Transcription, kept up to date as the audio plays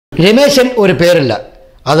രമേശൻ ഒരു പേരല്ല,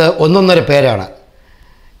 അത് ഒന്നൊന്നര പേരാണ്.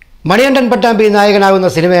 മണികണ്ഠൻ പട്ടാമ്പി നായകനാകുന്ന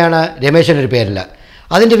സിനിമയാണ് രമേശൻ ഒരു പേരല്ല.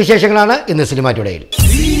 അതിൻ്റെ വിശേഷങ്ങളാണ് ഇന്ന് സിനിമ ടുഡേയിൽ.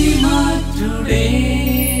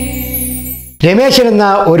 രമേശൻ എന്ന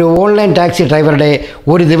ഒരു ഓൺലൈൻ ടാക്സി ഡ്രൈവറുടെ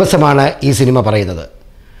ഒരു ദിവസമാണ് ഈ സിനിമ പറയുന്നത്.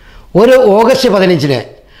 ഒരു ഓഗസ്റ്റ് 15-ന്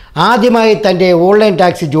ആദ്യമായി തൻ്റെ ഓൺലൈൻ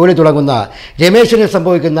ടാക്സി ജോലി തുടങ്ങുന്ന രമേശന്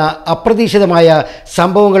സംഭവിക്കുന്ന അപ്രതീക്ഷിതമായ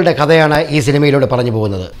സംഭവങ്ങളുടെ കഥയാണ് ഈ സിനിമയിലൂടെ പറഞ്ഞു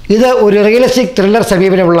പോകുന്നത്. ഇത് ഒരു റിയലിസ്റ്റിക് ത്രില്ലർ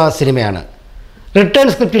സമീപനമുള്ള സിനിമയാണ്. റിട്ടേൺ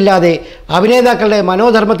സ്ക്രിപ്റ്റ് ഇല്ലാതെ അഭിനേതാക്കളുടെ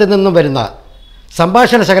മനോധർമ്മത്തിൽ നിന്നും വരുന്ന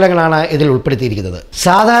സംഭാഷണ ശകലങ്ങളാണ് ഇതിൽ ഉൾപ്പെടുത്തിയിരിക്കുന്നത്.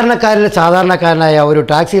 സാധാരണക്കാരിൽ സാധാരണക്കാരനായ ഒരു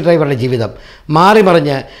ടാക്സി ഡ്രൈവറുടെ ജീവിതം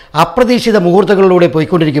മാറിമറിഞ്ഞ് അപ്രതീക്ഷിത മുഹൂർത്തങ്ങളിലൂടെ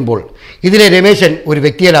പോയിക്കൊണ്ടിരിക്കുമ്പോൾ ഇതിലെ രമേശൻ ഒരു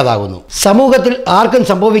വ്യക്തിയല്ലാതാകുന്നു. സമൂഹത്തിൽ ആർക്കും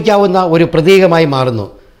സംഭവിക്കാവുന്ന ഒരു പ്രതീകമായി മാറുന്നു.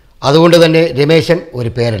 അതുകൊണ്ട് തന്നെ രമേശൻ ഒരു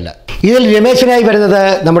പേരല്ല. ഇതിൽ രമേശനായി വരുന്നത്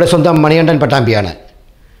നമ്മുടെ സ്വന്തം മണികണ്ഠൻ പട്ടാമ്പിയാണ്.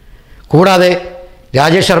 കൂടാതെ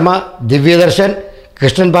രാജേഷ് ശർമ്മ, ദിവ്യദർശൻ,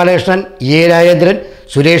 കൃഷ്ണൻ ബാലകൃഷ്ണൻ, എ രാജേന്ദ്രൻ,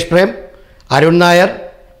 സുരേഷ് പ്രേം, അരുൺ നായർ,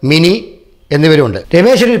 മിനി എന്നിവരുണ്ട്.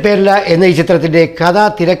 രമേശനൊരു പേരില്ല എന്ന ഈ ചിത്രത്തിൻ്റെ കഥ,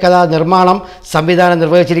 തിരക്കഥ, നിർമ്മാണം, സംവിധാനം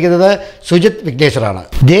നിർവഹിച്ചിരിക്കുന്നത് സുജിത്ത് വിഘ്നേശ്വറാണ്.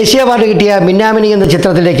 ദേശീയ അവാർഡ് കിട്ടിയ മിന്നാമിനി എന്ന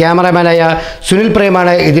ചിത്രത്തിൻ്റെ ക്യാമറമാനായ സുനിൽ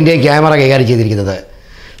പ്രേമാണ് ഇതിൻ്റെ ക്യാമറ കൈകാര്യം ചെയ്തിരിക്കുന്നത്.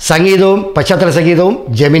 സംഗീതവും പശ്ചാത്തല സംഗീതവും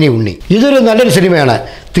ജമിനി ഉണ്ണി. ഇതൊരു നല്ലൊരു സിനിമയാണ്.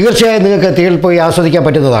 തീർച്ചയായും നിങ്ങൾക്ക് തിയേറ്ററിൽ പോയി ആസ്വദിക്കാൻ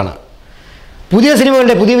പറ്റുന്നതാണ്. പുതിയ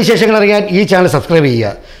സിനിമകളുടെ പുതിയ വിശേഷങ്ങൾ അറിയാൻ ഈ ചാനൽ സബ്സ്ക്രൈബ്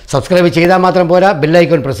ചെയ്യുക. സബ്സ്ക്രൈബ് ചെയ്താൽ മാത്രം പോരാ,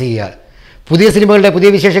 ബെല്ലൈക്കൺ പ്രസ് ചെയ്യുക. പുതിയ സിനിമകളുടെ പുതിയ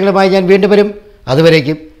വിശേഷങ്ങളുമായി ഞാൻ വീണ്ടും വരും.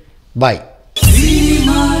 അതുവരേക്കും ബൈ.